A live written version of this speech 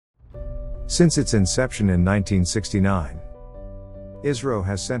Since its inception in 1969, ISRO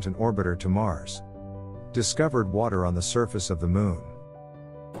has sent an orbiter to Mars, discovered water on the surface of the Moon,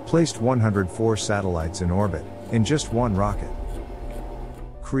 placed 104 satellites in orbit, in just one rocket,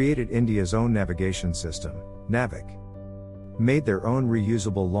 created India's own navigation system, NAVIC, made their own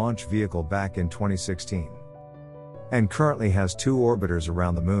reusable launch vehicle back in 2016, and currently has 2 orbiters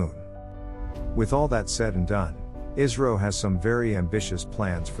around the Moon. With all that said and done, ISRO has some very ambitious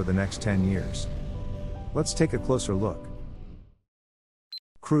plans for the next 10 years. Let's take a closer look.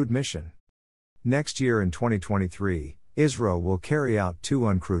 Crewed mission. Next year in 2023, ISRO will carry out 2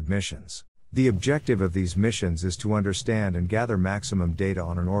 uncrewed missions. The objective of these missions is to understand and gather maximum data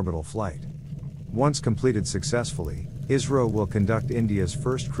on an orbital flight. Once completed successfully, ISRO will conduct India's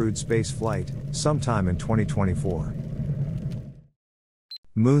first crewed space flight, sometime in 2024.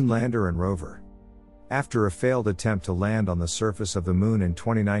 Moon lander and rover. After a failed attempt to land on the surface of the Moon in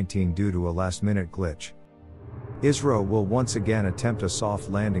 2019 due to a last-minute glitch, ISRO will once again attempt a soft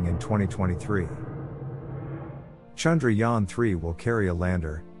landing in 2023. Chandrayaan-3 will carry a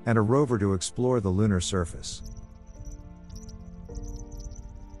lander and a rover to explore the lunar surface.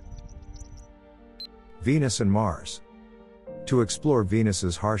 Venus and Mars. To explore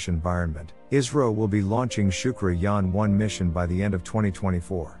Venus's harsh environment, ISRO will be launching Shukra-Yan-1 mission by the end of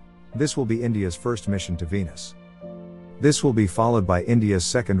 2024. This will be India's first mission to Venus. This will be followed by India's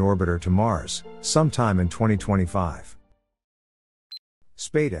second orbiter to Mars, sometime in 2025.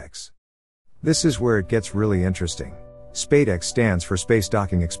 SpaceX. This is where it gets really interesting. SpaceX stands for Space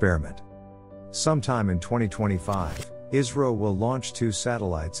Docking Experiment. Sometime in 2025, ISRO will launch 2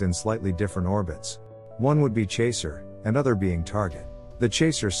 satellites in slightly different orbits. One would be Chaser, and other being Target. The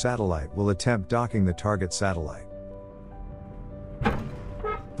Chaser satellite will attempt docking the Target satellite.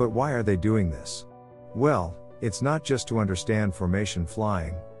 But why are they doing this? Well, it's not just to understand formation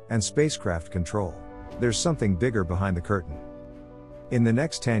flying and spacecraft control. There's something bigger behind the curtain. In the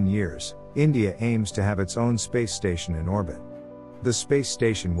next 10 years, India aims to have its own space station in orbit. The space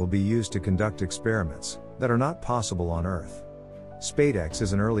station will be used to conduct experiments that are not possible on Earth. SpaceX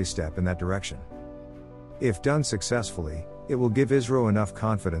is an early step in that direction. If done successfully, it will give ISRO enough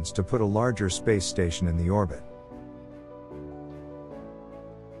confidence to put a larger space station in the orbit.